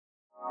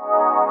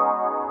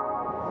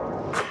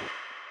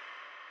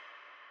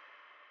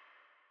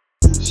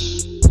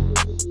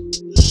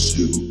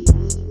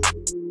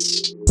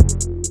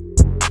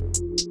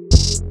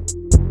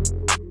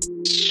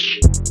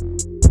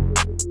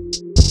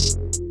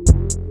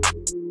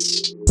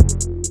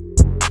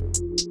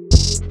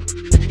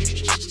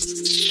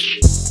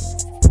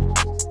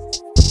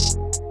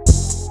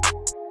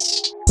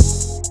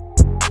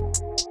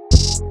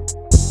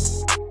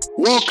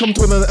Welcome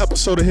to another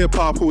episode of Hip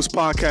Hop Hoops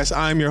Podcast.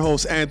 I'm your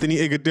host, Anthony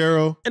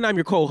Igadero. And I'm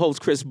your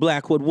co-host, Chris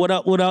Blackwood. What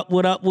up, what up,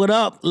 what up, what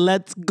up?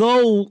 Let's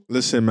go.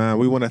 Listen, man,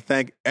 we want to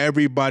thank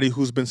everybody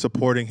who's been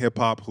supporting Hip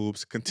Hop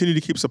Hoops. Continue to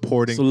keep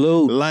supporting.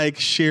 Salute. Like,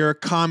 share,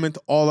 comment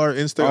all our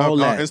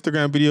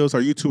Instagram videos,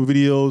 our YouTube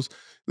videos.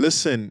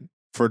 Listen,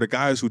 for the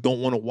guys who don't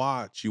want to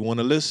watch, you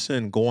want to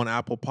listen, go on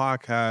Apple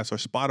Podcasts or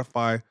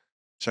Spotify.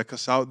 Check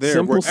us out there.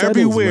 Simple We're settings,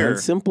 everywhere. Man.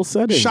 Simple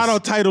settings. Shout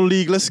out Tidal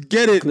League. Let's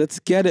get it. Let's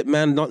get it,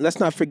 man. Let's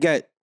not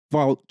forget.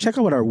 Well, check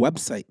out our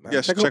website, man.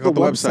 Yes, check out the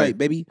website,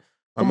 baby.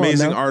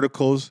 Amazing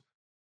articles.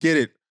 Get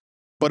it.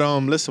 But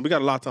listen, we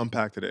got a lot to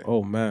unpack today.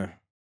 Oh, man.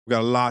 We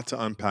got a lot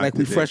to unpack Like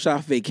today. we fresh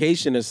off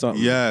vacation or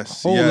something.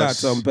 Yes, A whole lot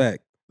to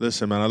unpack.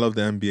 Listen, man, I love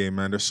the NBA,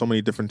 man. There's so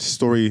many different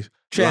stories.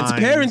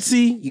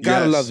 Transparency. You got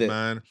to love it.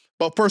 Man.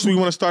 But first, we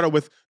want to start out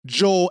with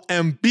Joel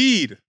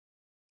Embiid.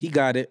 He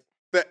got it.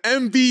 The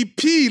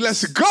MVP.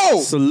 Let's go.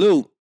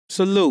 Salute.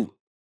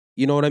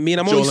 You know what I mean?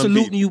 I'm Joel only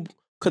saluting Embiid. you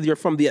because you're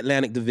from the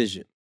Atlantic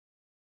Division.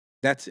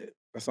 That's it.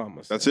 That's all I'm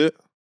going to say. That's it?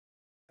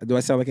 Do I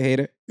sound like a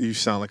hater? You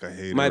sound like a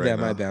hater. My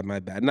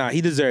bad. Nah,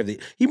 he deserved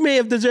it. He may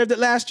have deserved it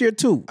last year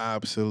too.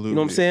 Absolutely. You know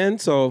what I'm saying?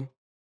 So,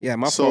 yeah,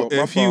 my fault.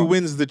 So if he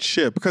wins the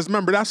chip, because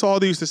remember, that's all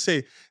they used to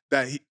say,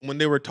 that when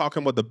they were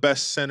talking about the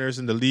best centers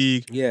in the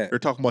league, yeah, they were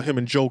talking about him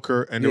and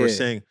Joker, and they were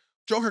saying,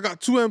 Joker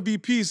got 2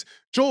 MVPs.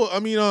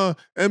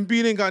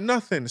 Embiid ain't got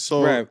nothing.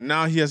 So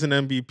now he has an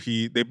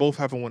MVP. They both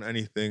haven't won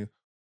anything.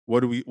 What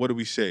do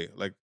we say?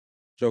 Like,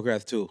 Joker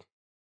has 2.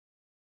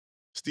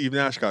 Steve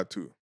Nash got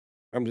 2.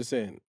 I'm just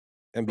saying.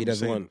 Embiid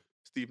has 1.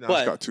 Steve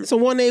Nash got 2. It's a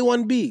 1A,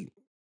 1B.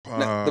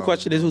 Now, the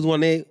question is who's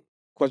 1A?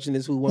 Question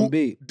is who's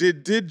 1B.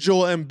 Did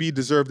Joel Embiid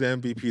deserve the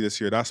MVP this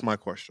year? That's my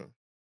question.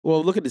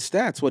 Well, look at the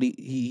stats. What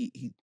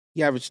he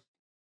averaged.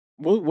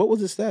 What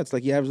was his stats?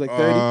 Like he averaged like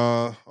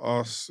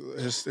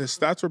 30. His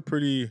stats were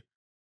pretty.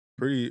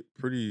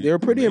 They were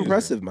pretty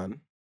impressive,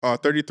 man.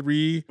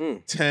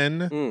 33,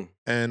 10,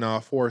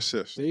 and 4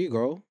 assists. There you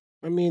go.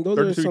 I mean, those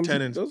are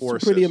some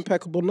pretty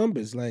impeccable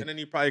numbers. Like, and then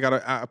you probably got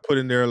to put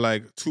in there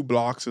like 2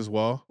 blocks as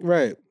well.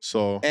 Right.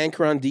 So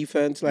anchor on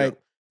defense. Like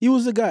he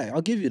was the guy.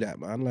 I'll give you that,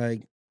 man.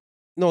 Like,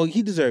 no,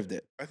 he deserved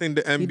it. I think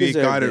the NBA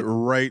got it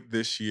right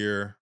this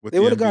year. They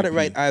would have got it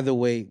right either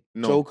way.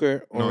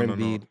 Joker or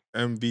Embiid.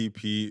 No.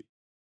 MVP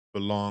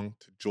belonged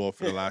to Joel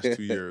for the last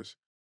 2 years,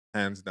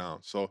 hands down.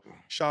 So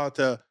shout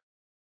out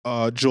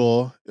to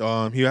Joel.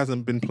 He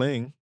hasn't been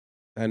playing.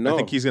 I know. I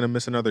think he's gonna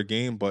miss another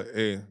game, but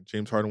hey,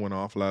 James Harden went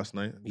off last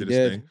night, did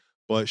his thing.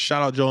 But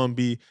shout out Joel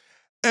Embiid,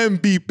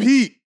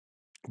 MVP.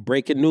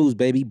 Breaking news,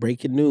 baby.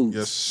 Breaking news.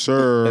 Yes,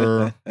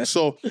 sir.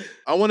 So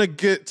I want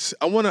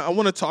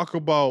to talk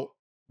about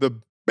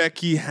the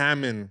Becky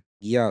Hammon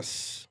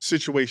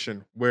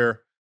situation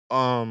where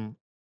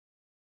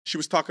she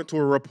was talking to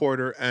a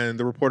reporter and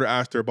the reporter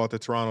asked her about the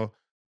Toronto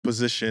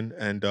position,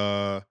 and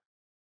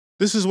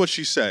this is what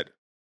she said.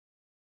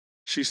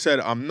 She said,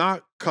 "I'm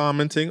not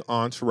commenting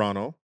on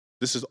Toronto.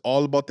 This is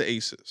all about the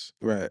Aces.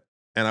 Right.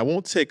 And I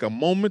won't take a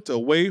moment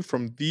away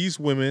from these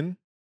women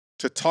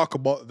to talk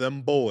about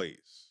them boys."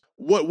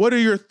 What are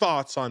your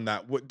thoughts on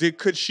that?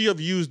 Could she have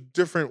used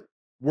different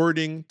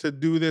wording to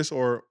do this,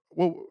 or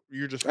what?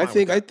 You're just fine with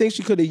that? I think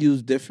she could have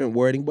used different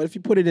wording, but if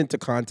you put it into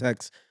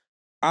context,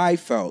 I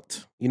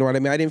felt, you know what I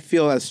mean? I didn't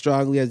feel as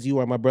strongly as you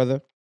are, my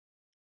brother.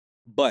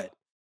 But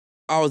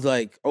I was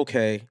like,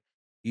 okay,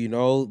 you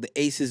know, the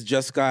Aces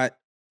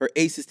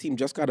team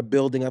just got a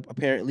building up,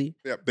 apparently.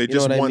 Yeah, they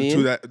just won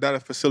too.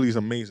 That facility is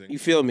amazing. You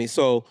feel me?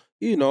 So,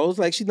 you know, it's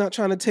like she's not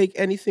trying to take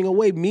anything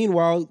away.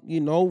 Meanwhile,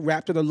 you know,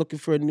 Raptors are looking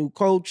for a new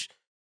coach.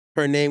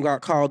 Her name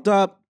got called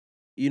up.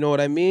 You know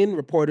what I mean?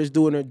 Reporters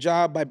doing her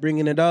job by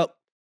bringing it up.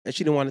 And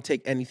she didn't want to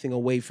take anything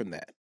away from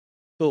that.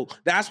 So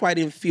that's why I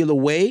didn't feel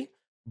away.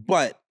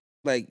 But,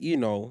 like, you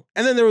know,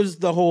 and then there was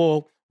the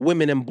whole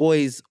women and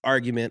boys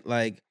argument.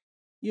 Like,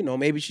 you know,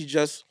 maybe she's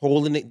just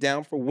holding it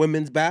down for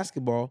women's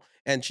basketball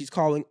and she's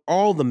calling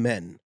all the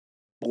men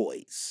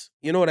boys.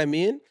 You know what I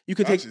mean?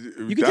 That's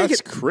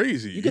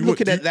crazy. You can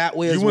look at it that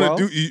way as well.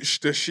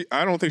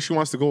 I don't think she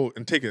wants to go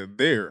and take it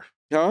there.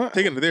 Huh?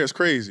 Taking it there is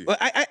crazy. But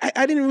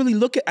I didn't really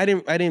look at.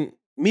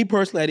 Me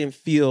personally, I didn't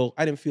feel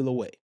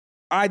away.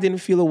 I didn't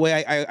feel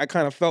away. I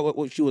kind of felt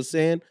what she was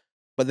saying.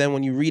 But then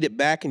when you read it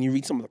back and you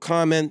read some of the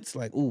comments,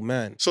 like, ooh,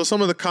 man. So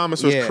some of the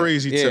comments was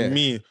crazy to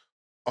me.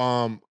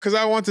 Because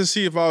I want to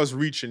see if I was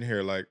reaching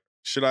here. Like,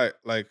 should I,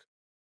 like,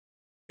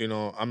 you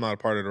know, I'm not a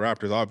part of the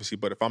Raptors, obviously,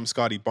 but if I'm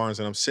Scotty Barnes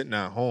and I'm sitting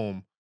at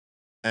home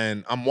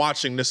and I'm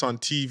watching this on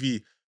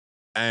TV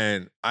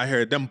and I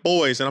hear them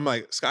boys and I'm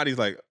like, Scotty's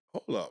like,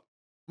 hold up.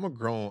 I'm a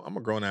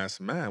grown ass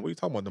man. What are you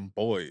talking about, them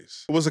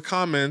boys? It was a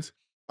comment.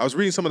 I was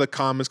reading some of the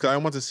comments because I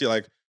wanted to see,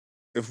 like,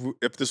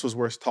 if this was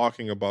worth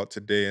talking about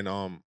today.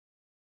 And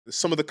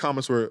some of the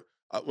comments were,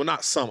 well,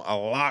 not some, a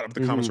lot of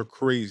the comments were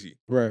crazy.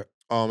 Right.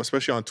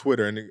 Especially on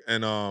Twitter.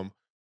 And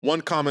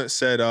one comment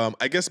said,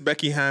 I guess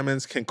Becky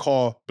Hammons can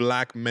call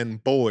black men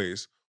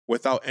boys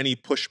without any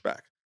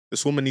pushback.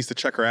 This woman needs to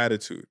check her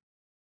attitude.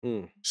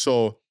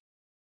 So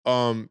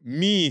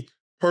me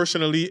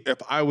personally, if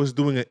I was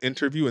doing an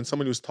interview and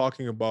somebody was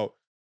talking about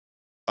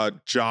a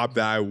job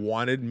that I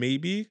wanted,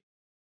 maybe.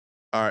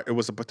 It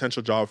was a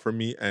potential job for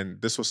me,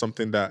 and this was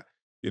something that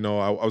I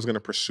was going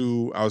to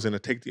pursue. I was going to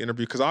take the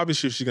interview because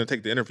obviously, if she's going to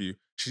take the interview,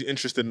 she's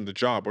interested in the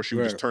job, or she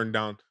would just Right. turn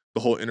down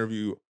the whole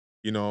interview,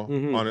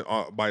 Mhm. on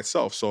it by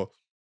itself. So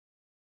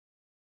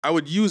I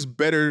would use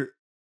better.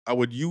 I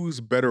would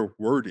use better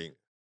wording,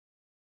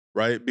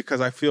 right?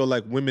 Because I feel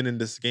like women in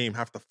this game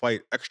have to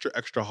fight extra,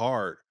 extra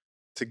hard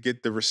to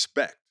get the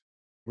respect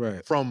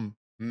Right. from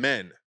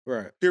men.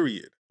 Right.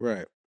 Period.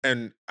 Right.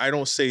 And I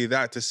don't say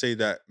that to say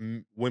that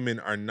women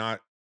are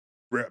not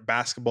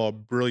basketball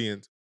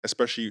brilliant,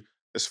 especially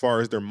as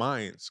far as their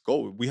minds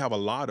go. We have a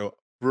lot of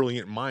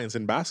brilliant minds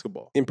in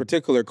basketball. In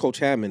particular, Coach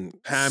Hammon,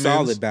 Hammond's,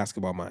 solid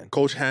basketball mind.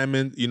 Coach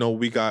Hammond,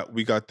 we got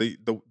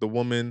the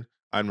woman,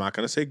 I'm not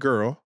gonna say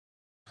girl,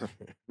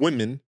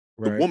 women,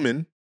 the Right.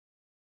 woman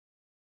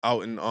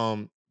out in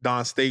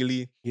Don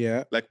Staley.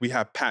 Yeah. Like we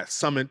have Pat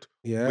Summitt.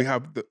 Yeah. We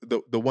have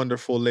the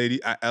wonderful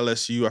lady at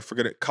LSU. I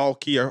forget it.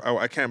 Kalki.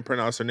 I can't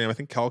pronounce her name. I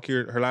think Kalki,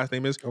 her last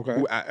name is. Okay.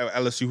 Who at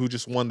LSU, who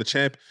just won the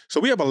champ. So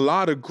we have a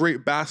lot of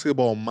great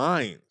basketball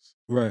minds.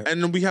 Right.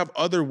 And then we have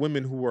other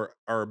women who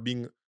are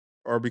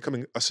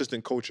becoming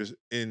assistant coaches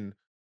in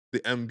the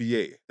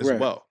NBA as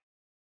well.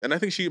 And I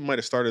think she might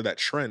have started that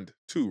trend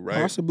too,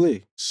 right?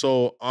 Possibly.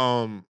 So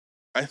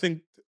I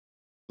think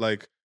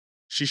like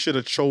she should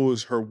have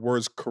chose her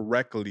words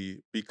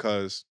correctly,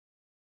 because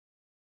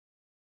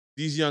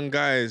these young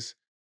guys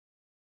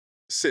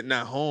sitting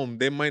at home,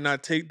 they might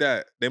not take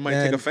that. They might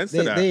take offense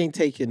to that. They ain't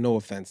taking no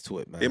offense to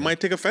it, man. They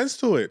might take offense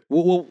to it.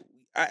 Well,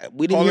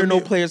 we didn't hear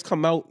no players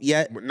come out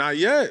yet. Not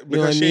yet,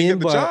 because she ain't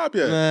get the job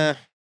yet.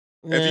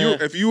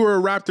 If you were a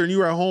Raptor and you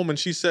were at home and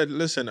she said,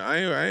 "Listen,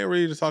 I ain't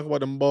ready to talk about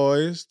them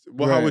boys,"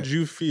 well, how would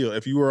you feel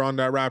if you were on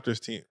that Raptors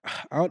team?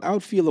 I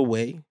would feel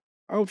away.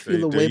 I would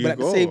feel away, but at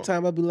the same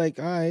time, I'd be like,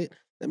 all right,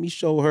 let me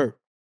show her.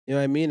 You know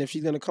what I mean? If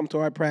she's gonna come to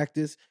our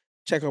practice,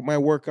 check out my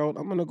workout,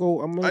 I'm gonna go.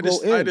 I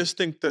just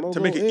think that to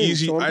make it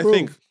easy, I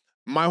think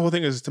my whole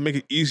thing is to make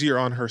it easier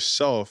on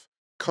herself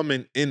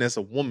coming in as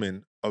a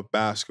woman of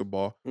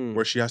basketball,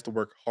 where she has to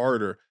work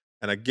harder.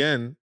 And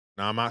again,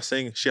 now I'm not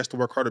saying she has to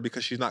work harder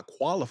because she's not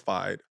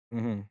qualified.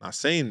 Not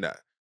saying that.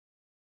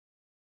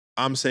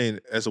 I'm saying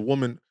as a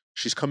woman,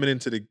 she's coming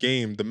into the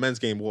game, the men's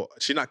game. Well,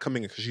 she's not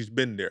coming in because she's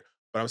been there.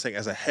 But I'm saying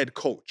as a head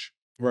coach,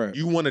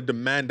 you want to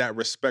demand that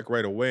respect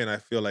right away. And I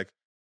feel like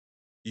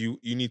you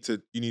need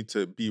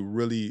to be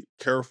really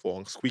careful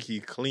and squeaky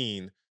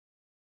clean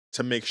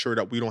to make sure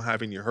that we don't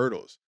have any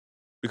hurdles.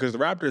 Because the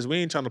Raptors, we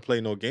ain't trying to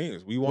play no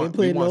games. We want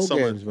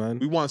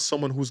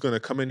someone who's gonna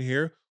come in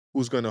here,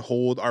 who's gonna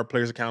hold our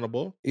players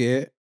accountable.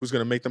 Yeah. Who's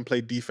gonna make them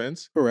play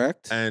defense.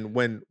 Correct. And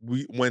when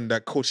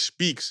that coach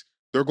speaks,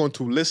 they're going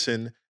to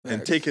listen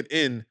and take it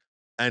in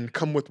and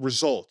come with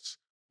results.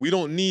 We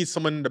don't need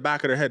someone in the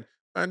back of their head.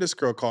 Man, this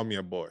girl called me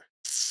a boy.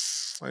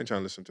 I ain't trying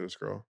to listen to this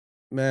girl.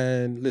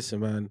 Man, listen,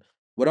 man.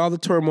 With all the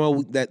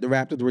turmoil that the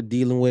Raptors were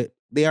dealing with,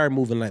 they are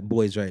moving like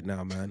boys right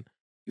now, man.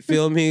 You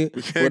feel me?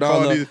 We can't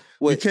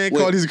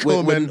call these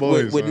grown men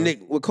boys.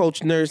 With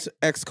Coach Nurse,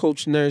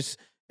 ex-Coach Nurse,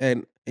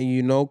 and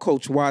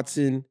Coach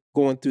Watson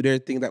going through their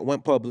thing that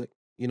went public.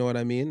 You know what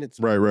I mean? It's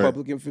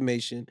public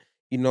information.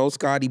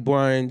 Scotty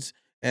Barnes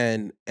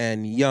and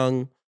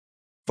Young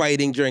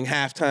fighting during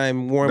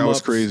halftime warm-ups. That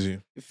was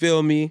crazy. You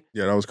feel me?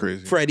 Yeah, that was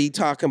crazy. Freddie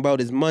talking about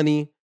his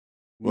money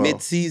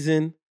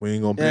mid-season. We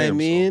ain't gonna pay him. I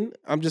mean,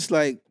 I'm just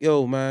like,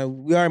 yo,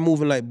 man, we are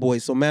moving like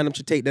boys. So, man, I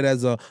should take that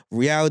as a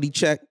reality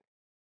check.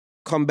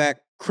 Come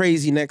back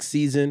crazy next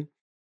season.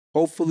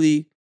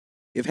 Hopefully,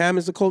 if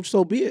Hammon's the coach,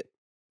 so be it.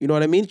 You know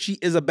what I mean? She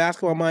is a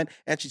basketball mind,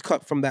 and she's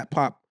cut from that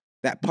pop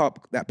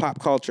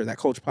culture, that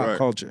coach pop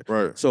culture.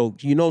 Right. So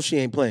she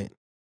ain't playing.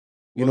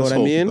 You know what I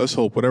mean? Let's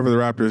hope whatever the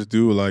Raptors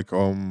do, like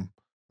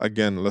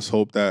again, let's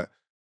hope that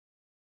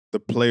the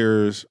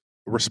players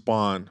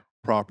respond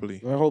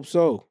properly. I hope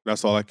so.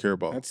 That's all I care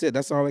about. That's it.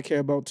 That's all I care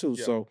about too.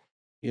 Yeah. So,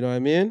 you know what I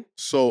mean?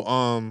 So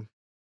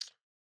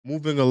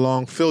moving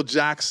along, Phil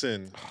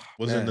Jackson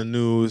was in the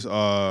news.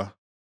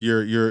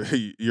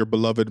 Your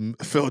beloved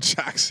Phil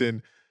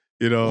Jackson,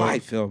 Why,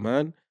 Phil,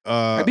 man?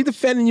 I be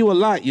defending you a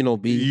lot,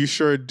 B. You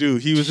sure do.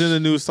 He was in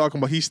the news talking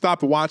about he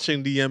stopped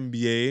watching the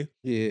NBA.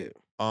 Yeah.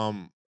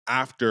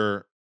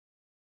 After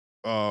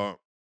the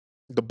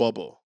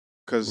bubble,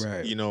 because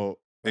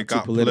it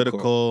got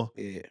political.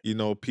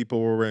 Yeah.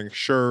 People were wearing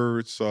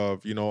shirts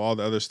of all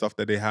the other stuff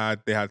that they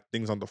had. They had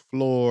things on the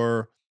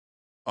floor.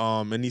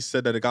 And he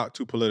said that it got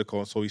too political,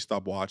 and so he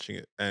stopped watching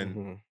it.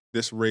 And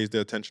this raised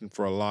the attention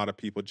for a lot of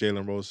people.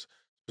 Jalen Rose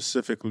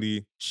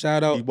specifically.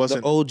 Shout out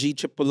the OG,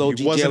 triple OG.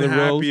 He wasn't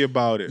happy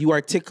about it. You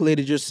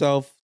articulated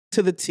yourself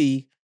to the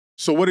T.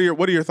 So what are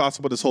your thoughts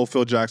about this whole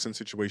Phil Jackson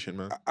situation,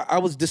 man? I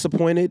was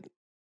disappointed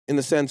in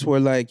the sense where,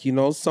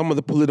 some of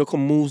the political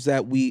moves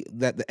that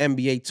the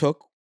NBA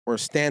took, or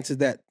stances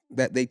that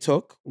they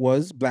took,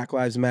 was Black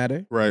Lives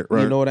Matter. Right.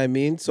 You know what I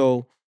mean?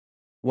 So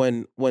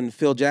when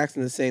Phil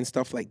Jackson is saying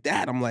stuff like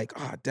that, I'm like,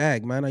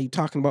 dag, man, are you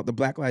talking about the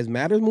Black Lives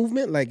Matter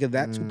movement? Like, is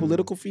that too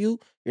political for you?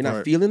 You're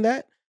not feeling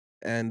that?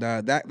 And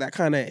that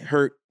kind of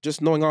hurt,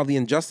 just knowing all the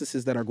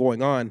injustices that are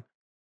going on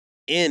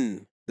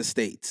in the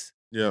States.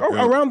 Yeah,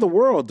 around the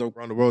world.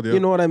 Around the world, yeah. You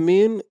know what I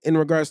mean? In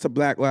regards to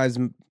Black Lives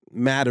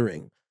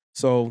Mattering.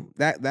 So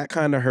that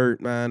kind of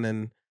hurt, man.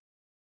 And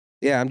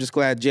yeah, I'm just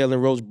glad Jalen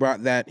Rose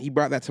brought that. He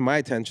brought that to my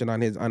attention on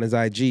his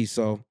IG.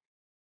 So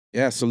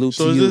yeah, salute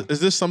to you. Is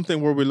this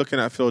something where we're looking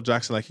at Phil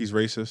Jackson like he's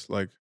racist?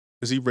 Like,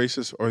 is he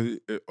racist or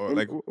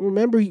like?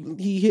 Remember,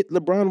 he hit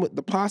LeBron with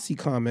the posse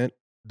comment.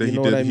 You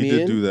know what I mean? He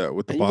did do that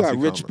with the posse comment.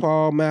 You got Rich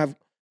Paul, Mav.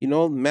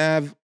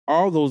 Mav.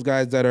 All those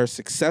guys that are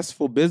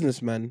successful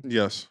businessmen.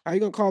 Yes. How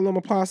you gonna call them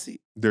a posse?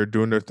 They're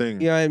doing their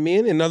thing. You know what I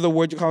mean? In other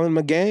words, you're calling them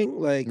a gang.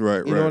 Like, you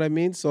know what I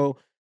mean? So,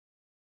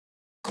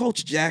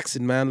 Coach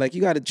Jackson, man, like,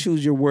 you got to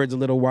choose your words a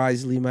little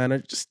wisely, man. Or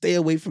just stay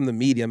away from the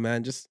media,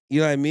 man. Just,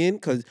 you know what I mean?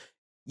 Because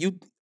you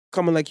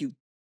coming like you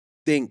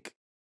think,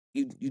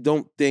 you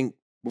don't think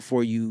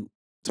before you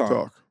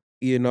talk.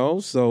 You know?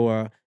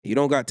 So, you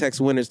don't got Tex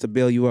Winners to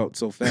bail you out.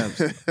 So, fam,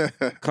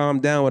 calm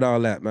down with all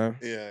that, man.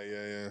 Yeah.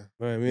 You know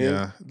what I mean?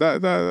 Yeah.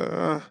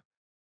 That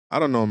I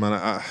don't know,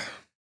 man.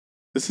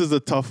 This is a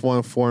tough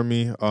one for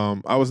me.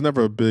 I was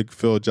never a big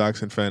Phil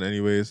Jackson fan,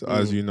 anyways,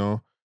 as you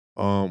know.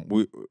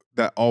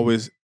 It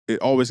always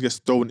gets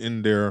thrown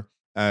in there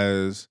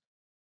as,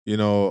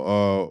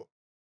 what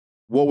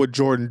would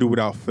Jordan do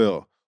without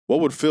Phil? What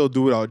would Phil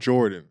do without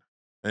Jordan?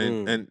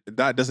 And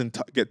that doesn't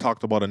get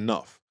talked about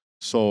enough.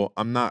 So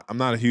I'm not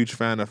a huge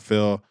fan of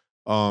Phil.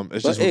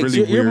 It's just really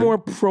weird. You're more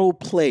pro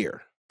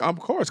player. Of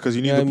course, because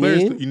you need the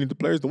players. You need the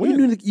players to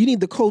win. You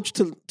need the coach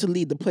to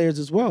lead the players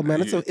as well,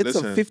 man. It's a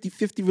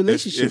 50-50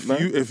 relationship,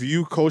 man. If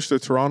you coached the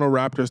Toronto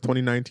Raptors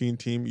 2019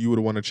 team, you would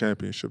have won a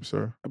championship,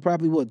 sir. I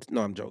probably would.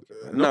 No, I'm joking.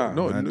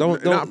 No,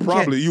 not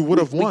probably. You would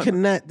have won. We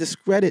cannot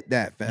discredit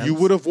that, fam. You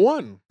would have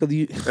won.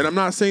 And I'm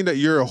not saying that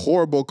you're a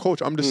horrible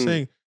coach. I'm just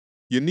saying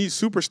you need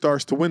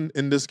superstars to win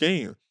in this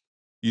game.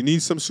 You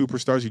need some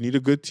superstars. You need a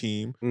good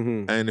team.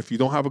 And if you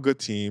don't have a good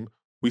team,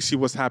 we see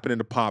what's happening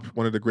to Pop,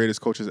 one of the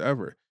greatest coaches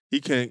ever. He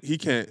can't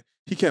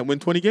win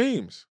 20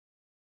 games.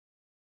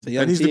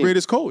 And he's the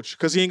greatest coach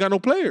because he ain't got no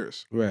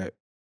players. Right.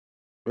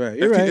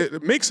 You're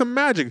right. Make some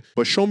magic,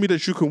 but show me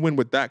that you can win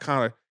with that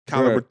kind of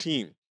caliber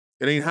team.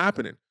 It ain't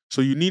happening.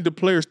 So you need the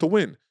players to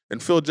win.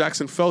 And Phil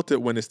Jackson felt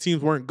it when his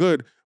teams weren't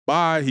good.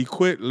 He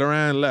quit.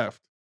 Loran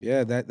left.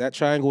 Yeah, that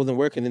triangle wasn't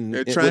working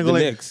the triangle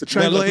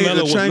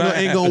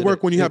ain't gonna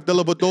work when you have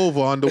Dellavedova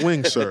on the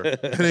wing, sir.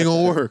 It ain't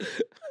gonna work.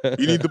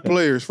 You need the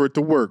players for it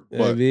to work.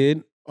 But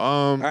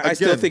I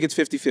still think it's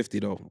 50-50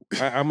 though.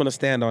 I'm gonna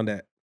stand on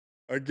that.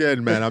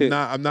 Again, man,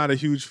 I'm not a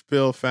huge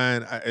Phil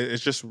fan.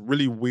 It's just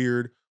really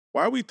weird.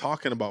 Why are we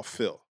talking about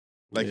Phil?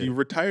 Like he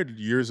retired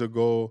years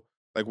ago.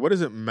 Like, what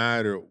does it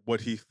matter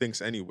what he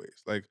thinks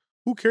anyways? Like,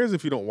 who cares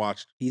if you don't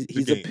watch?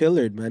 He's a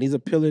pillar, man. He's a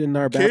pillar in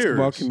our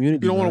basketball community.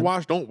 If you don't want to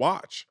watch, don't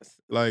watch.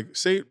 Like,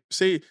 say,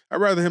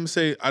 I'd rather him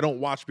say, I don't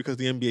watch because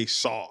the NBA's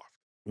soft.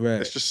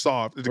 Right. It's just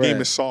soft. The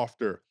game is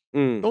softer.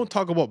 Don't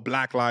talk about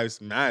Black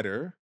Lives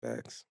Matter.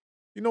 Facts.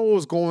 You know what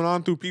was going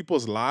on through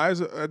people's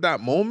lives at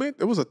that moment?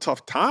 It was a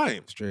tough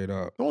time. Straight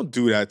up. Don't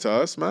do that to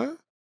us, man.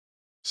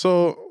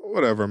 So,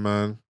 whatever,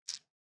 man.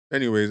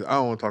 Anyways, I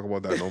don't want to talk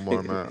about that no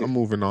more, man. I'm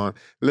moving on.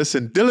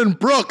 Listen, Dillon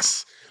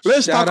Brooks.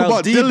 Let's talk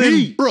about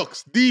Dillon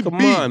Brooks. DB. Come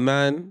on,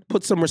 man.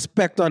 Put some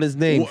respect on his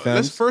name, fam.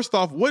 Let's first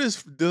off, what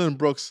is Dillon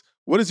Brooks?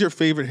 What is your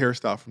favorite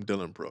hairstyle from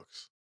Dillon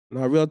Brooks?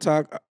 No, real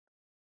talk,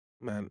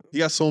 man. He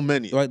got so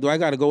many. Do I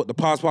got to go with the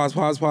pause? You know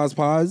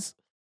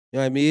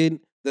what I mean?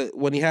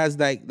 When he has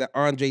like the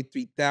Andre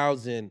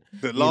 3000,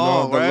 the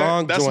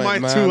long That's joint,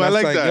 mine too. I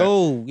like that.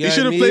 Yo, he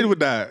should have played with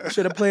that.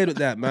 Should have played with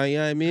that, man. You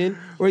know what I mean?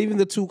 Or even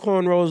the two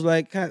cornrows,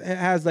 like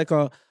has like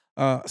a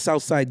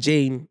Southside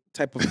Jane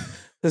type of feel.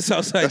 That's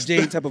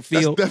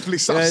definitely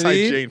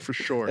Southside Jane for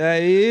sure. You know what I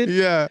mean?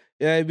 Yeah.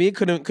 You know what I mean?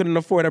 Couldn't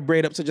afford a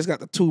braid up, so just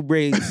got the two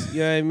braids.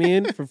 You know what I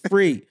mean? For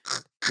free.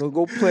 So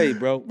go play,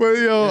 bro. But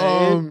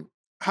yo,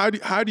 how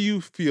do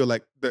you feel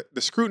like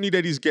the scrutiny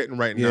that he's getting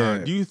right now?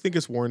 Do you think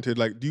it's warranted?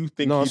 Like, do you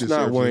think no, it's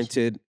not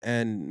warranted?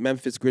 And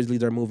Memphis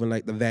Grizzlies are moving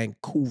like the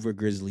Vancouver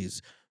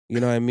Grizzlies. You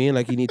know what I mean?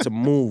 Like, you need to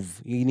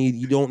move.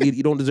 You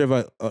don't deserve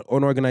an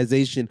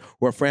organization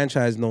or a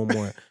franchise no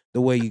more.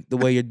 The way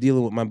you're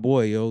dealing with my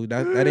boy, yo,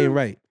 that ain't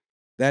right.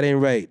 That ain't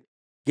right.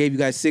 Gave you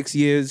guys 6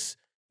 years.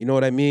 You know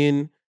what I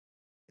mean?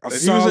 A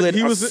solid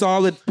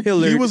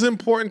pillar. He was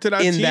important to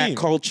that team. In that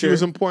culture. He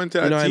was important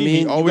to that team. What I mean?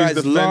 He always you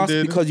guys lost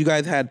because you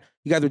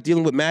guys were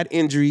dealing with mad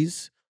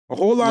injuries, a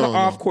whole lot of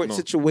off-court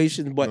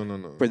situations. But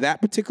for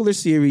that particular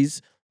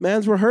series,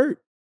 mans were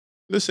hurt.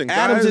 Listen,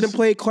 Adams didn't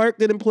play. Clark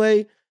didn't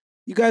play.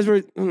 You guys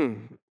weren't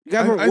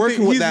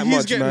working with that much, man.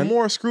 He's getting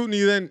more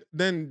scrutiny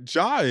than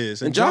Ja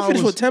is. And Ja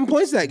finished with 10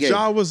 points that game.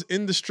 Ja was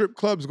in the strip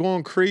clubs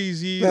going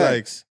crazy,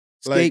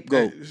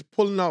 scapegoat,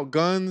 pulling out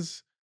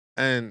guns,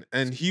 and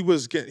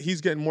he's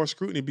getting more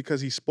scrutiny because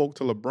he spoke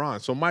to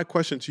LeBron. So my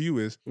question to you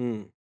is,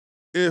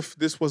 if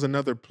this was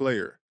another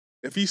player,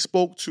 if he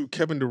spoke to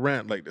Kevin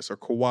Durant like this or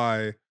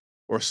Kawhi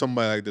or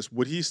somebody like this,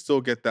 would he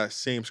still get that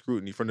same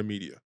scrutiny from the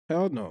media?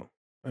 Hell no.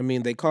 I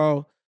mean, they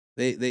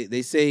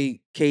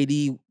say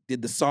KD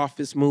did the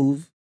softest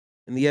move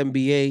in the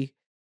NBA.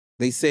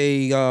 They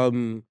say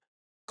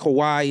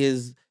Kawhi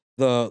is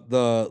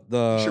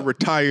He should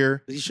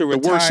retire. He should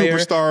retire. The worst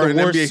superstar in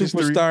NBA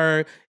history.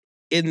 Superstar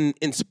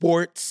in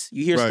sports.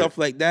 You hear stuff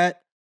like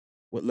that.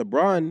 With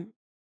LeBron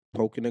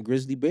poking a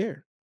grizzly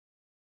bear.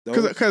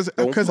 Because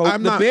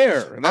I'm not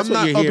bear. That's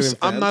what you're hearing.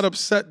 I'm not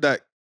upset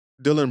that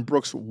Dillon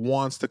Brooks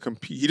wants to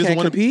compete. He doesn't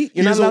want to compete.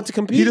 You're not allowed to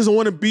compete. He doesn't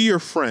want to be your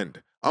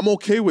friend. I'm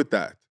okay with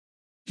that.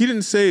 He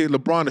didn't say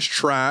LeBron is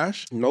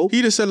trash. Nope.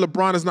 He just said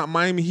LeBron is not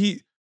Miami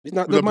Heat. He's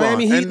not the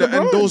Miami Heat.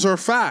 And those are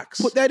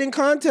facts. Put that in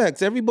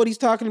context. Everybody's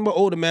talking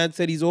about, the man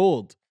said he's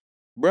old.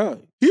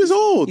 Bruh. He is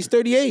old. He's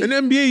 38. In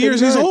NBA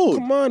years, he's old.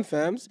 Come on,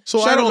 fams. So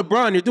shout out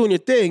LeBron. You're doing your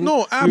thing.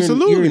 No,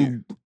 absolutely. You're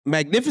in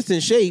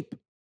magnificent shape.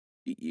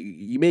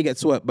 You may get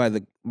swept by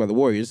the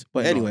Warriors,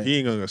 but anyway, he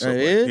ain't gonna get swept.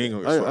 He ain't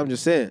gonna get swept. I'm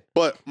just saying.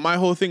 But my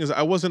whole thing is,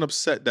 I wasn't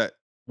upset that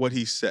what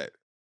he said.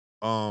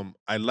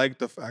 I like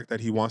the fact that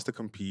he wants to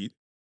compete.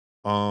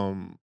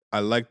 I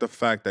like the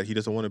fact that he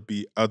doesn't want to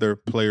be other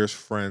players'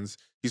 friends.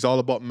 He's all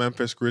about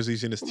Memphis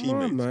Grizzlies and his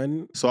teammates.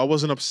 Man. So I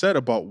wasn't upset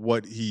about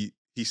what he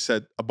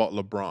said about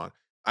LeBron.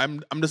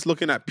 I'm just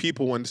looking at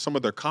people when some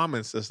of their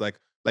comments is like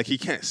he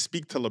can't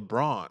speak to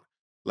LeBron.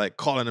 Like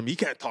calling him, he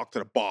can't talk to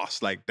the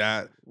boss like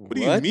that. What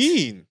do you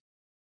mean?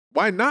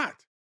 Why not?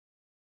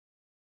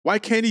 Why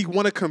can't he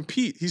want to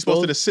compete? He's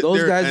supposed to sit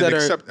there and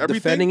accept everything.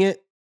 Defending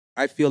it,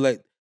 I feel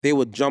like they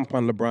would jump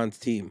on LeBron's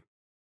team,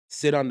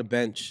 sit on the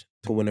bench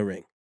to win a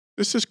ring.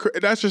 This is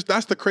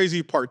that's the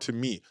crazy part to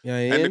me. Yeah,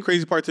 and the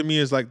crazy part to me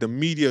is like the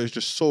media is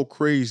just so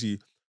crazy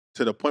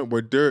to the point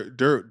where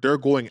they're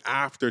going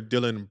after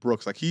Dillon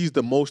Brooks. Like he's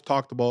the most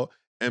talked about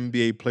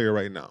NBA player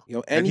right now.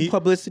 Any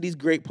publicity is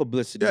great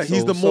publicity. Yeah,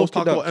 he's the most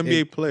talked about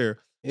NBA player.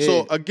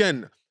 So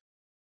again,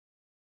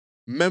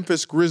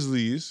 Memphis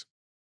Grizzlies.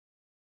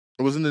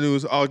 It was in the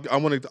news. I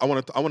want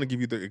to give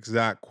you the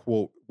exact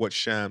quote what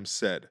Shams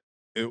said.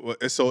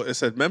 It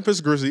said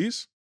Memphis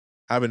Grizzlies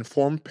have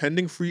informed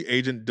pending free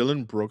agent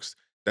Dillon Brooks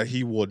that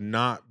he will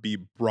not be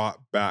brought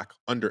back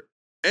under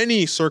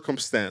any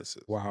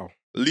circumstances. Wow.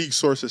 League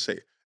sources say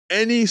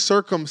any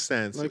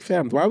circumstances. Like,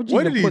 fam, why would you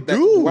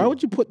Why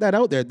would you put that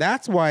out there?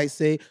 That's why I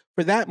say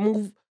for that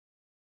move,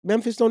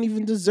 Memphis don't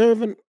even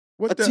deserve a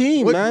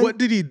team, man. What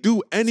did he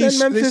do? Send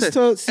Memphis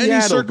to Seattle,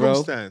 any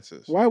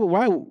circumstances. Bro.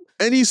 Why?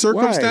 Any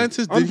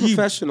circumstances? Why?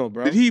 Unprofessional,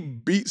 bro. Did he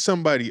beat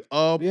somebody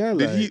up? Yeah,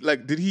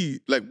 what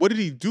did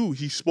he do?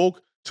 He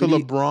spoke to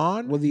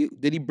LeBron?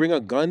 Did he bring a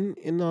gun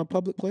in a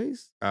public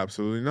place?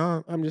 Absolutely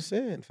not. I'm just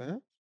saying,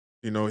 fam.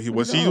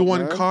 Was he the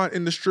one caught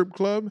in the strip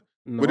club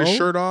with his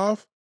shirt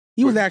off?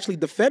 He was actually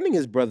defending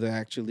his brother,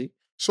 actually.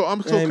 So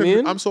I'm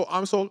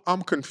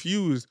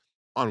confused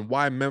on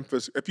why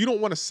Memphis. If you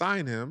don't want to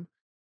sign him,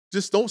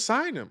 just don't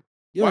sign him.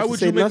 Why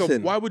would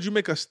you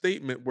make a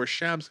statement where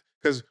Shams?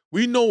 Because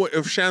we know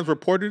if Shams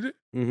reported it,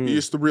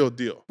 it's the real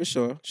deal. For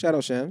sure. Shout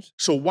out Shams.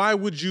 So why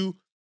would you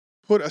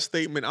put a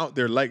statement out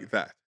there like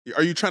that?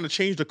 Are you trying to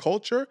change the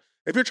culture?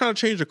 If you're trying to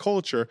change the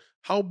culture,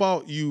 how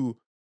about you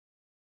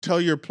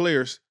tell your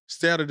players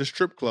stay out of the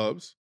strip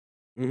clubs,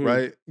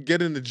 right?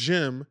 Get in the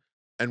gym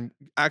and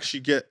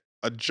actually get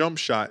a jump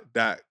shot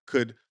that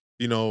could,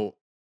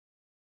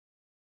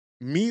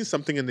 mean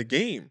something in the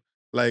game.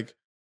 Like,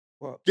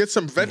 get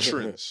some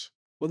veterans.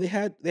 Well, they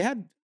had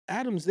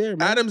Adams there,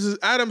 man.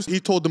 Adams. He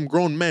told them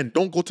grown men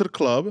don't go to the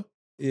club.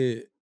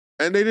 Yeah,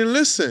 and they didn't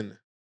listen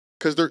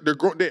because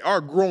they are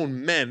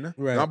grown men,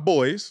 not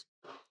boys,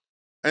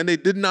 and they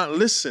did not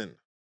listen.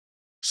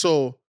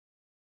 So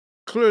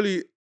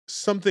clearly,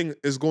 something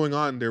is going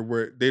on there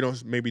where they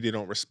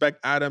don't respect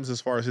Adams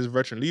as far as his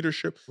veteran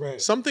leadership.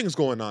 Right. Something's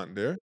going on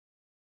there.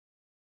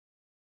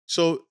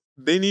 So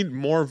they need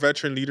more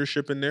veteran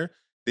leadership in there.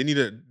 They need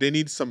a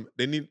different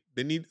in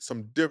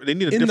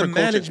the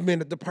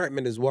management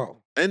department as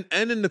well, and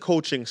in the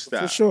coaching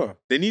staff for sure.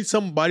 They need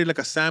somebody like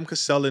a Sam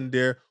Cassell in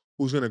there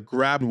who's gonna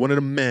grab one of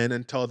the men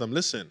and tell them,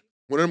 listen,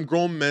 one of them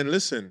grown men,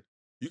 listen,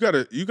 you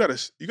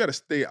gotta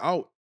stay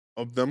out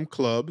of them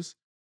clubs,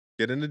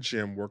 get in the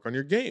gym, work on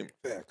your game.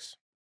 Facts.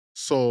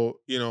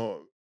 So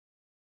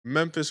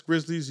Memphis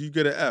Grizzlies, you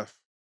get an F.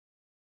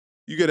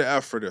 You get an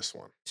F for this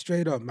one.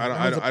 Straight up, man.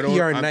 That was a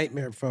PR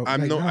nightmare, folks. I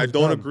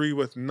don't agree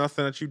with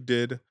nothing that you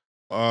did.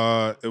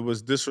 It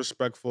was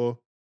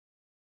disrespectful.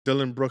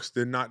 Dillon Brooks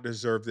did not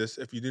deserve this.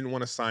 If you didn't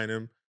want to sign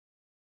him,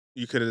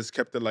 you could have just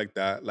kept it like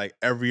that. Like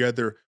every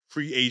other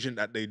free agent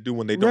that they do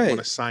when they don't want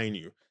to sign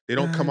you. They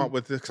don't come up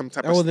with some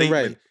type of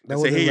statement and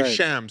say, hey,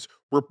 Shams,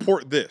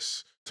 report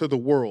this to the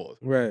world.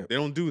 Right. They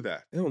don't do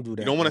that. They don't do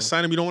that. You don't want to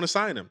sign him, you don't want to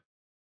sign him.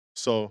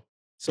 So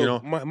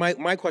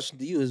my question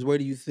to you is, where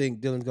do you think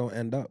Dillon's going to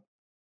end up?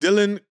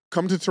 Dillon,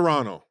 come to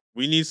Toronto.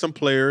 We need some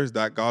players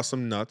that got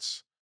some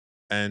nuts.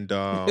 And,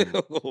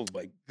 oh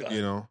my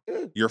God.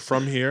 You're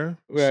from here.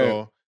 Right.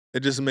 So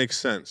it just makes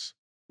sense.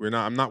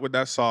 I'm not with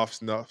that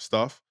soft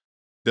stuff.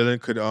 Dillon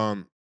could,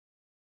 if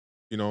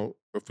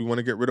we want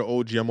to get rid of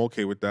OG, I'm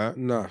okay with that.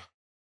 Nah.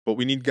 But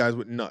we need guys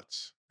with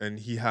nuts. And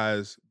he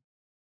has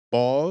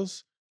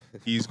balls.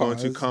 He's going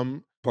to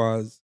come.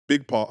 Pause.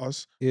 Big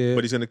pause. Yeah.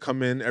 But he's going to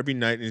come in every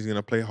night and he's going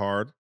to play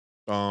hard.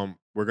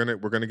 we're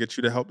gonna get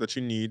you the help that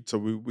you need, so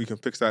we can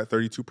fix that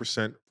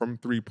 32% from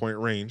 3-point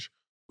range.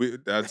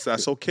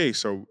 That's okay.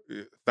 So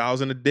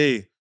 1,000 a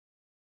day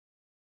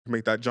to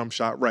make that jump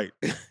shot right.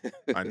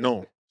 I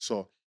know.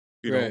 So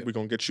Right. we're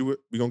gonna get you.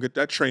 We're gonna get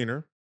that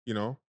trainer.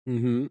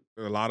 Mm-hmm.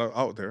 A lot of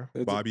out there.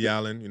 Bobby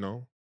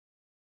Allen.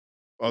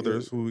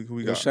 Others who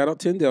we got. Shout out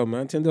Tyndale,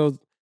 man. Tyndale's,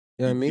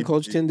 you know what I mean?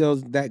 Coach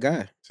Tyndale's that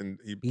guy.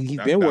 He's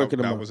been working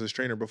him That out. was his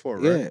trainer before,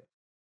 right? Yeah.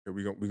 Here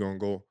we gonna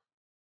go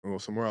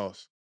somewhere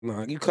else.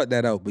 No, you cut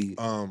that out,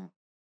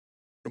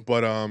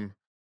 but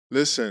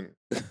listen,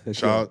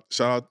 shout out,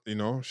 shout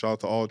out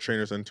to all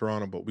trainers in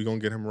Toronto, but we gonna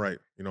get him right.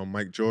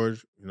 Mike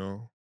George,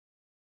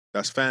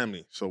 that's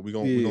family. So we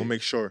gonna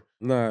make sure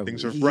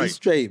things are right. He's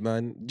straight,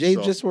 man. Jay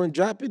just weren't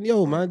dropping.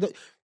 Yo, man,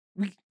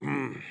 we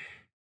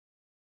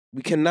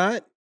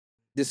cannot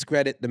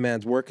discredit the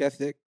man's work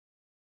ethic.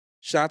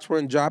 Shots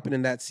weren't dropping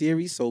in that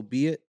series, so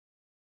be it.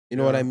 You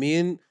know what I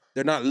mean?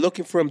 They're not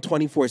looking for him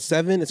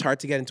 24/7. It's hard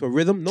to get into a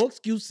rhythm. No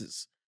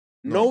excuses.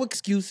 No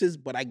excuses,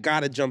 but I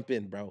gotta jump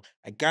in, bro.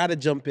 I gotta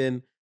jump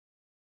in.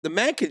 The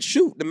man could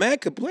shoot. The man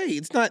could play.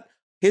 It's not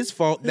his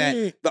fault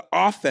that the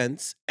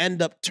offense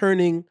end up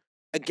turning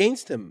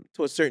against him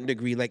to a certain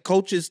degree. Like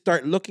coaches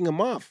start looking him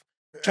off,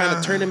 trying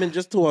to turn him in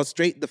just to a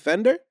straight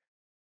defender.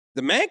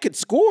 The man could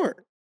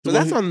score. So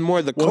that's on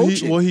more the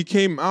coaching. He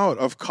came out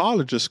of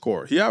college to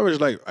score. He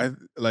averaged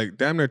like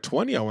damn near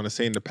 20, I want to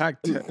say, in the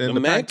Pac-10. The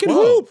man can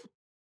hoop.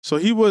 So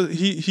he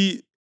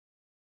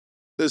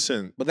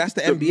listen. But that's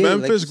the NBA.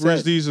 Memphis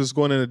Grizzlies is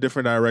going in a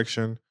different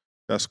direction.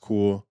 That's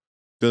cool.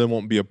 Dillion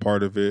won't be a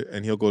part of it,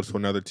 and he'll go to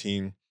another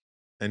team,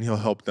 and he'll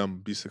help them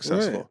be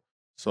successful. Right.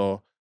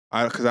 So,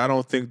 because I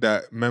don't think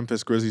that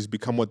Memphis Grizzlies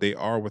become what they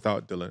are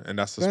without Dillion, and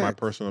that's just my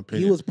personal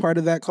opinion. He was part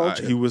of that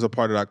culture. He was a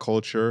part of that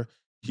culture.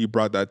 He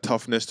brought that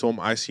toughness to him.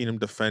 I seen him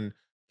defend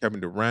Kevin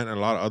Durant and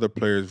a lot of other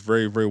players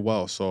very, very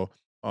well. So,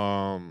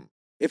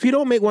 if he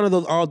don't make one of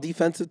those all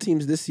defensive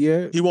teams this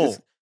year, he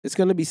won't. It's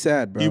gonna be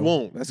sad, bro. He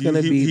won't. That's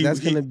gonna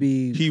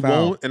be. He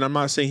foul. won't, and I'm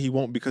not saying he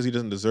won't because he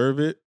doesn't deserve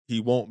it. He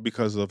won't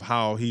because of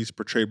how he's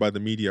portrayed by the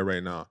media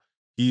right now.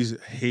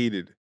 He's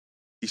hated.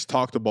 He's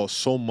talked about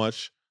so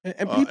much,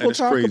 and people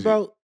talk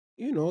about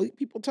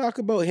people talk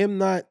about him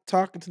not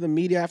talking to the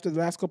media after the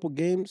last couple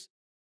games.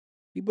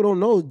 People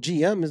don't know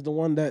GM is the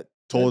one that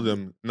told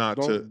them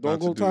not to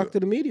go talk to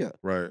the media.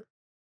 Right.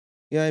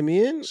 You know what I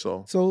mean?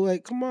 So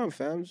like, come on,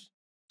 fams.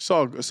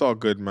 It's all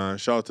good, man.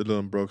 Shout out to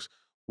Dylan Brooks.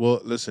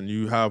 Well, listen,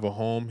 you have a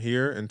home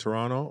here in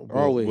Toronto.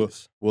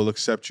 We'll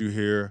accept you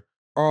here.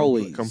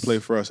 Always. Come play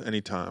for us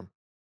anytime.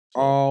 So,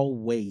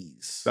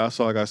 always. That's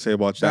all I gotta say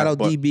about that. Shout out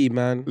DB,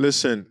 man.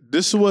 Listen,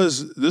 this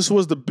was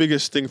the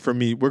biggest thing for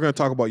me. We're gonna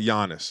talk about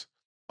Giannis.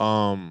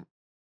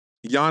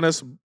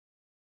 Giannis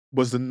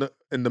was in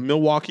the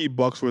Milwaukee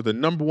Bucks were the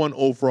 #1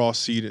 overall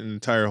seed in the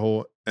entire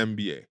whole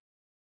NBA,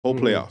 whole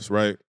playoffs,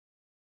 right?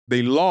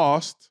 They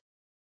lost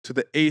to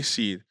the A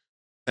seed,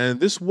 and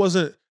this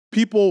wasn't.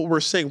 People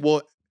were saying,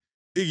 "Well,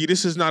 Iggy,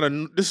 this is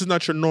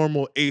not your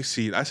normal A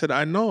seed." I said,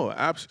 "I know,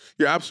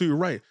 you're absolutely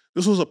right.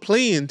 This was a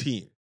play-in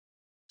team,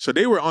 so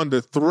they were on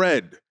the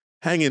thread,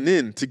 hanging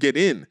in to get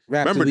in."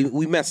 Raptors, remember,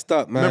 we messed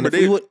up, man.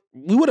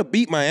 We would have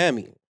beat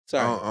Miami.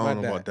 Sorry, I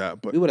don't know about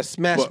that, but we would have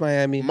smashed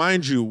Miami.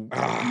 Mind you,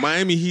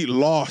 Miami Heat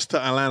lost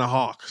to Atlanta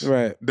Hawks,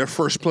 right? Their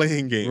first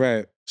playing game,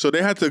 right? So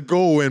they had to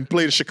go and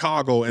play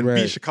Chicago and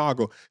beat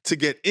Chicago to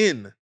get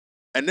in,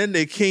 and then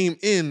they came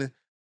in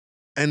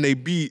and they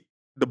beat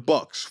the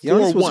Bucks.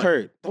 Giannis was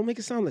hurt. Don't make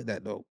it sound like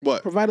that, though.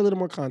 What? Provide a little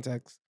more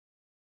context.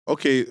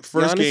 Okay,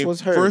 first game,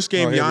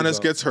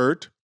 Giannis gets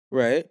hurt.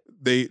 Right.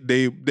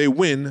 They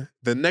win.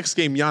 The next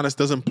game, Giannis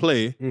doesn't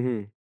play.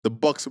 Mm-hmm. The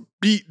Bucks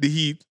beat the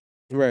Heat.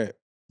 Right.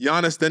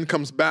 Giannis then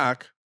comes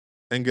back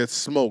and gets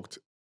smoked,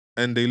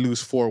 and they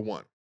lose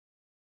 4-1.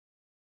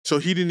 So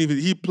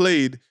he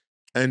played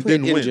and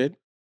didn't injured.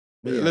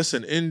 Win. Yeah.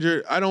 Listen,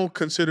 injured. I don't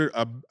consider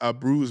a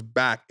bruised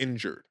back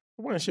injured.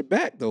 Where's your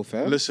back though,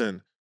 fam?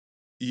 Listen,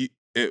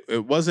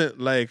 it wasn't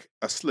like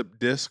a slip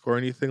disc or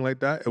anything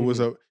like that. It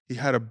was he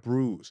had a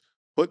bruise.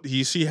 But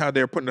you see how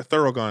they're putting a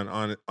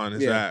Theragun on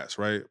his ass,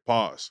 right?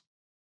 Pause.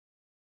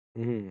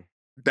 Mm-hmm.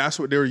 That's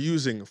what they were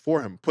using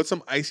for him. Put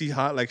some icy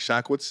hot, like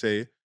Shaq would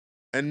say,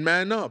 and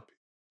man up.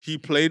 He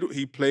played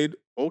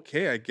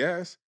okay, I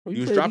guess.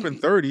 He was dropping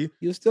 30.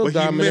 He was still but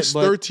dominant, he missed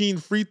 13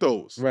 free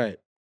throws. Right.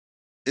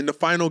 In the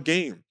final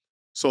game.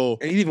 So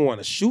and he didn't even want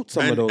to shoot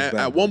some of those.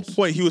 At one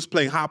point, he was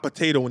playing hot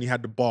potato when he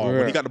had the ball.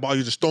 When he got the ball, he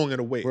was just throwing it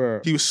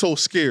away. He was so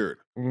scared.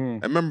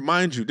 And remember,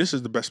 mind you, this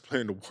is the best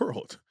player in the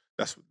world.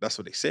 That's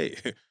what they say.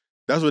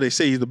 That's what they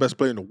say. He's the best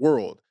player in the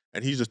world.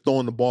 And he's just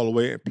throwing the ball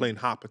away and playing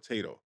hot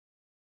potato.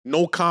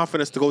 No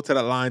confidence to go to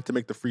that line to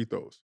make the free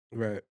throws.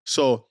 Right.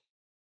 So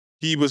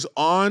he was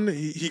on,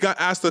 he got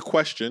asked a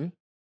question.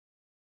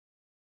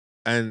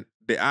 And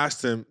they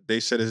asked him,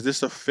 they said, is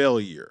this a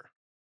failure?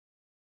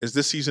 Is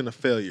this season a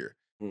failure?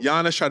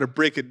 Giannis tried to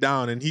break it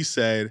down, and he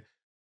said,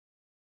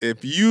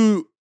 did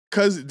you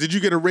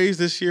get a raise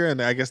this year? And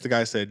I guess the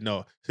guy said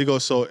no. He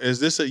goes, so is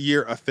this a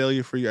year a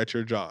failure for you at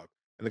your job?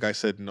 And the guy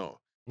said no.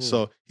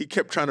 So he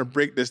kept trying to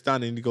break this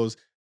down, and he goes,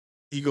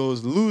 He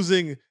goes,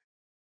 losing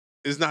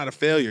is not a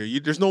failure.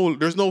 There's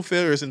no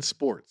failures in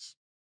sports.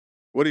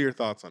 What are your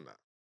thoughts on that?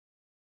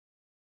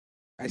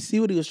 I see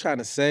what he was trying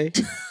to say.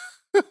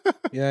 You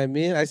know what I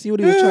mean? I see what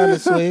he was trying to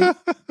say.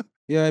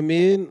 You know what I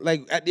mean?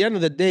 Like, at the end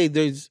of the day,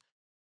 there's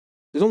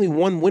only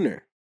one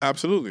winner.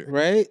 Absolutely.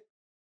 Right?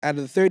 Out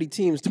of the 30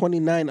 teams,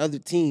 29 other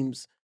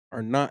teams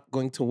are not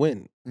going to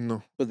win.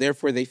 No. So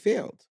therefore they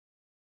failed.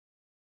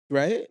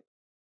 Right?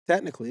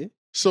 Technically.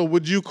 So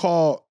would you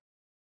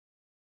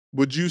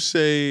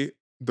say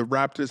the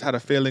Raptors had a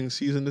failing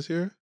season this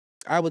year?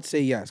 I would say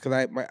yes,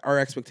 because our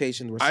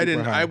expectations were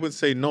super high. I would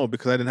say no,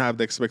 because I didn't have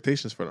the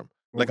expectations for them.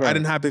 Like, okay. I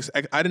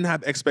didn't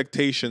have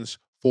expectations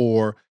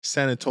for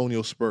San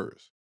Antonio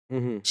Spurs.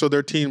 Mm-hmm. So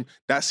their team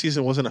that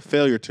season wasn't a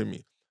failure to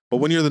me. But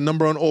when you're the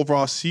number 1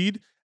 overall seed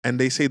and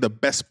they say the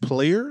best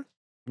player,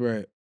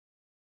 right,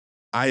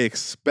 I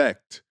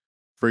expect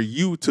for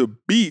you to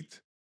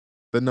beat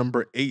the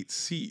number 8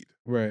 seed.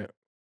 Right.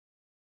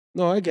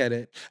 No, I get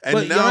it. And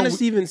but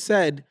Giannis even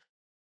said,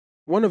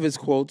 one of his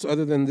quotes,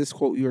 other than this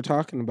quote you were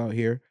talking about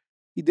here,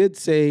 he did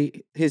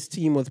say his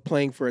team was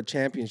playing for a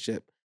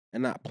championship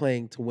and not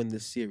playing to win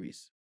this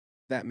series.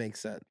 That makes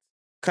sense.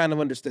 Kind of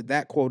understood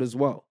that quote as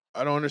well.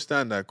 I don't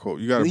understand that quote.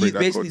 You got to break that quote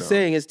down. He's basically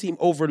saying his team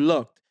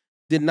overlooked,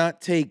 did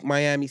not take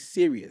Miami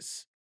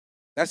serious.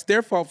 That's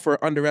their fault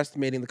for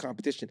underestimating the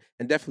competition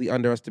and definitely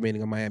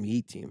underestimating a Miami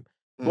Heat team.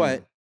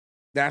 But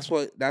that's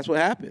what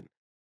happened.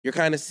 You're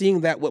kind of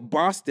seeing that with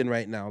Boston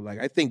right now. Like,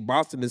 I think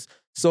Boston is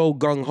so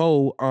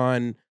gung-ho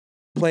on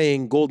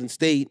playing Golden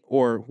State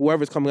or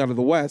whoever's coming out of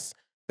the West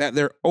that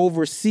they're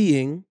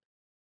overseeing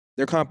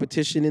their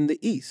competition in the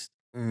East.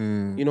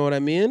 You know what I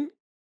mean?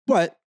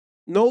 But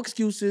no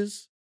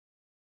excuses.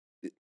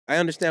 I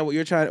understand what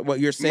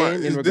you're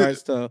saying in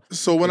regards to.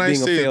 So when I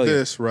say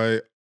this,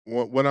 right,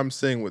 what I'm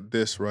saying with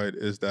this, right,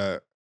 is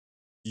that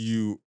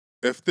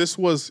if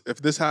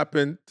this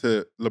happened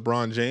to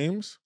LeBron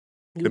James,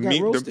 the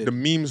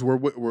memes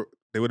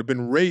they would have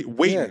been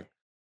waiting. Yeah.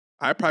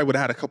 I probably would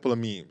have had a couple of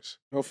memes.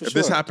 Oh, for if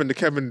this happened to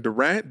Kevin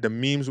Durant, the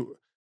memes.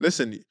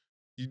 Listen,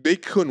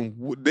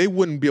 they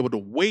wouldn't be able to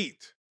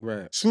wait.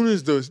 Right. As soon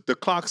as the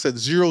clock said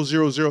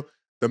 0-0-0,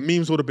 the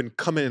memes would have been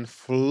coming and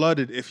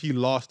flooded if he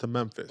lost to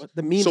Memphis. But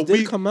the memes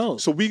did come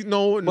out. So we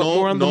more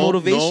on the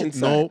motivation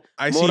side. No,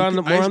 I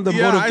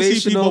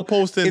see people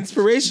posting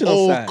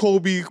inspirational side.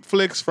 Kobe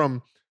flicks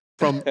from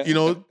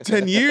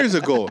 10 years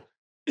ago.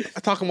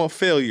 I'm talking about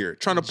failure,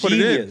 trying to put it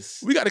in.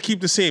 We got to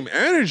keep the same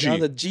energy.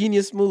 That was a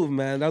genius move,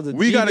 man. That was a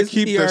we genius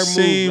keep PR the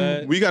same. Move,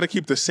 man. We got to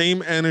keep the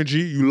same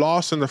energy. You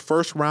lost in the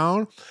first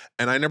round,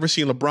 and I never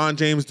seen LeBron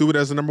James do it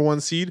as a number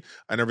 1 seed.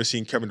 I never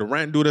seen Kevin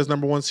Durant do it as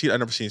number 1 seed. I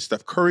never seen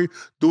Steph Curry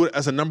do it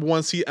as a number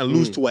 1 seed and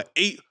lose to an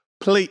 8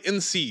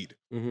 play-in seed.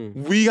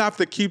 We have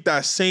to keep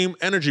that same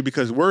energy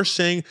because we're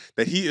saying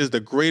that he is the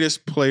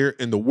greatest player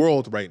in the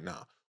world right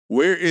now.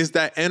 Where is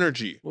that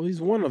energy? Well,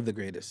 he's one of the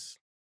greatest.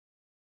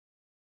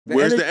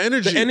 Where's the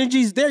energy? The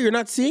energy's there. You're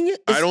not seeing it?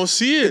 I don't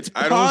see it. It's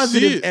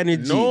positive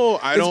energy. No,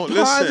 I don't. It's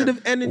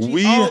positive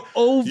energy all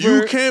over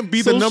You can't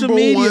be the number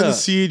media. 1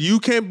 seed. You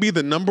can't be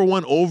the number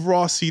 1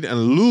 overall seed and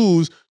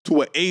lose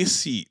to an A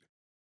seed.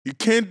 You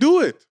can't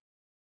do it.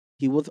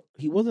 He wasn't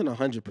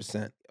 100%.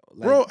 Like,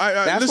 bro,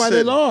 that's listen, why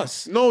they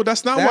lost. No,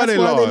 that's not why they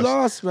lost.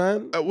 That's why they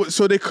lost, man.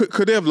 So they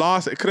could they have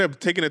lost? It could have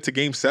taken it to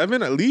Game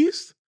 7 at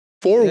least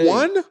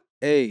 4-1.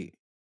 Hey,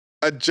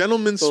 a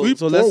gentleman's sweep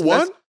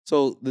 4-1.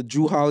 So the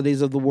Drew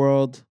Holidays of the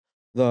world,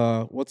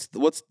 what's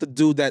the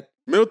dude that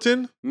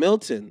Milton?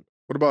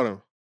 What about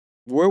him?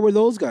 Where were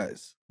those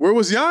guys? Where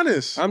was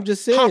Giannis? I'm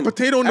just saying. Hot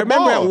potato in the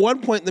ball. I remember at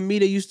one point the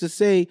media used to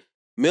say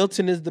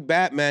Milton is the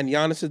Batman,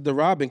 Giannis is the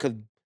Robin, because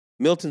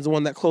Milton's the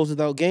one that closes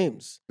out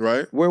games.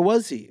 Right. Where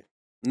was he?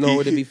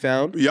 Nowhere to be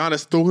found.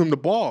 Giannis threw him the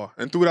ball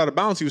and threw it out of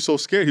bounds. He was so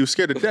scared. He was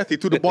scared to death. He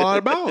threw the ball out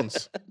of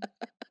bounds.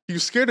 He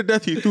was scared to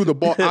death. He threw the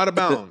ball out of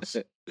bounds.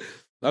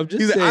 I'm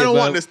just saying, like, I don't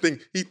want this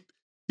thing.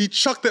 He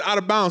chucked it out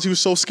of bounds. He was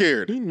so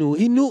scared. He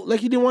knew.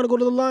 Like, he didn't want to go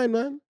to the line,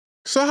 man.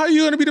 So how are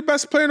you going to be the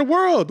best player in the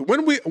world?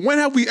 When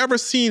have we ever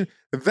seen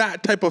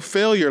that type of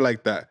failure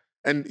like that?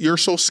 And you're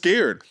so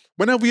scared.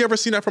 When have we ever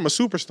seen that from a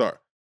superstar?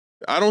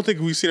 I don't think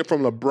we've seen it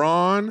from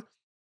LeBron.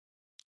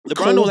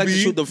 LeBron don't like to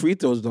shoot the free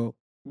throws, though.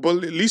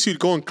 But at least you'd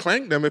go and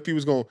clank them if he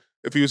was going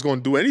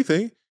to do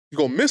anything. You're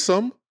going to miss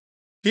them.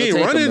 He ain't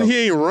running.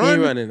 He ain't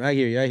running. I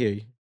hear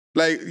you.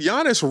 Like,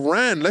 Giannis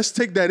ran. Let's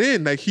take that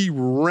in. Like, he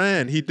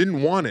ran. He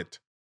didn't want it.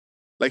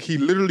 Like, he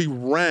literally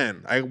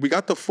ran. We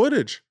got the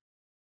footage.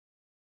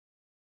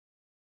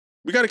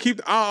 We got to keep.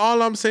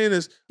 All I'm saying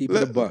is, keep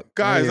it a buck,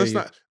 guys.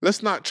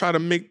 Let's not try to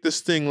make this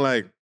thing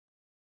like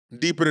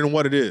deeper than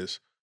what it is.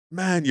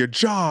 Man, your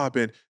job,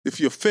 and if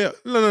you fail,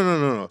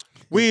 no.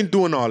 We ain't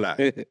doing all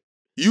that.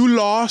 You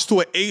lost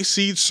to an 8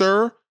 seed,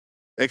 sir.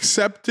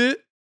 Accept it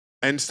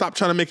and stop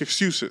trying to make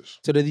excuses.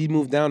 So did he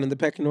move down in the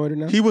pecking order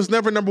now? He was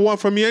never number 1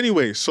 for me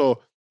anyway,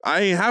 so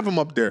I ain't have him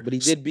up there. But he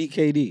did beat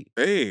KD.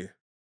 Hey,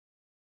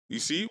 you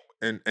see?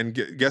 And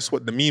guess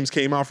what? The memes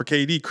came out for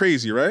KD.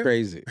 Crazy, right?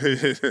 Crazy.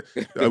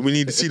 We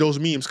need to see those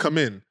memes come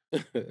in.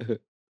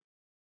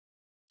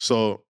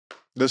 So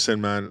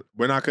Listen, man,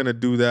 we're not gonna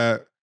do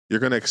that. You're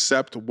gonna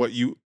accept what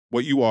you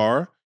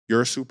are.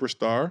 You're a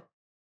superstar.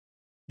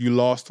 You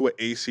lost to an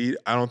 8 seed.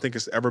 I don't think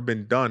it's ever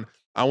been done.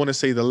 I want to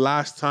say the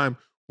last time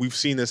we've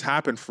seen this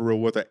happen for real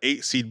with an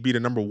 8 seed beat a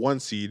number 1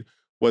 seed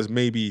was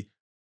maybe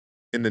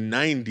in the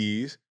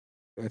 90s.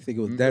 I think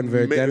it was Denver.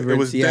 It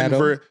was Seattle.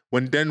 Denver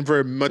when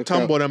Denver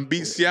Mutombo them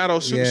beat Seattle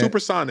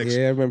Supersonics.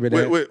 Yeah, I remember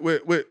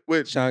that.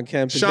 With Sean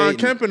Kemp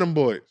and them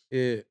boys.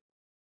 Yeah.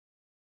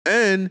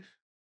 And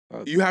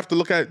you have to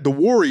look at the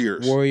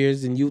Warriors.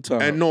 Warriors in Utah.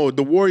 And no,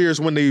 the Warriors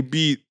when they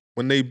beat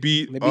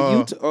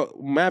Utah,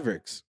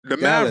 Mavericks. The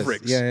Dallas.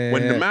 Mavericks. Yeah,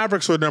 when the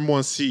Mavericks were number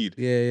 1 seed.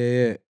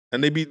 Yeah.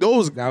 And they beat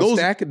those. That was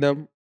stacking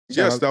them.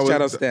 Yes, that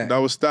was Stack. That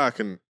was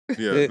stacking.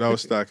 Yeah, that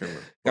was stacking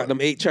them. Got them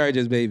 8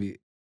 charges, baby.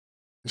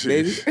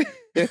 Baby.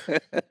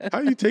 How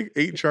you take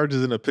 8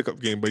 charges in a pickup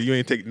game, but you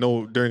ain't take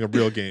no during a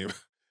real game?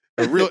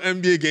 A real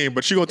NBA game,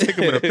 but you gonna take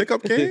them in a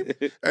pickup game?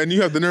 And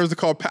you have the nerves to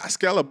call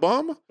Pascal a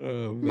bum?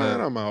 Oh,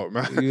 man, I'm out,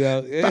 man.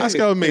 Yeah.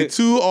 Pascal made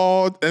 2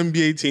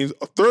 all-NBA teams,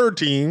 a third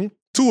team,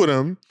 2 of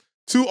them,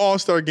 2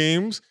 all-star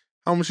games.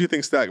 How much do you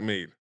think Stack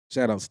made?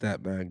 Shout out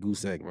Stat, man.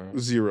 Goose egg, man.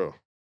 0.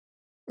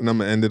 And I'm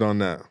gonna end it on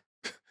that.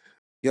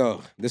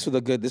 Yo, this was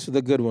a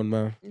good one,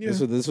 man. Yeah,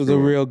 this was a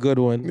real good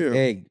one. Yeah.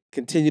 Hey,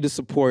 continue to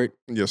support.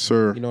 Yes,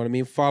 sir. You know what I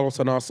mean? Follow us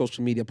on our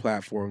social media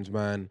platforms,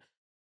 man.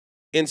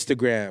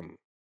 Instagram,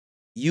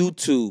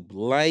 YouTube,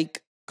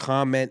 like,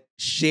 comment,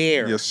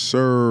 share. Yes,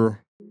 sir.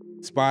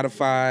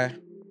 Spotify.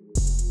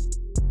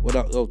 What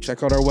else? Oh,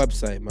 check out our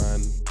website, man.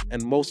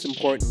 And most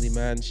importantly,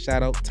 man,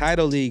 shout out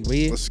Tidal League.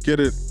 Let's get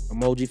it.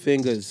 Emoji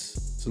fingers.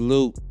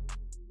 Salute.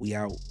 We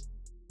out.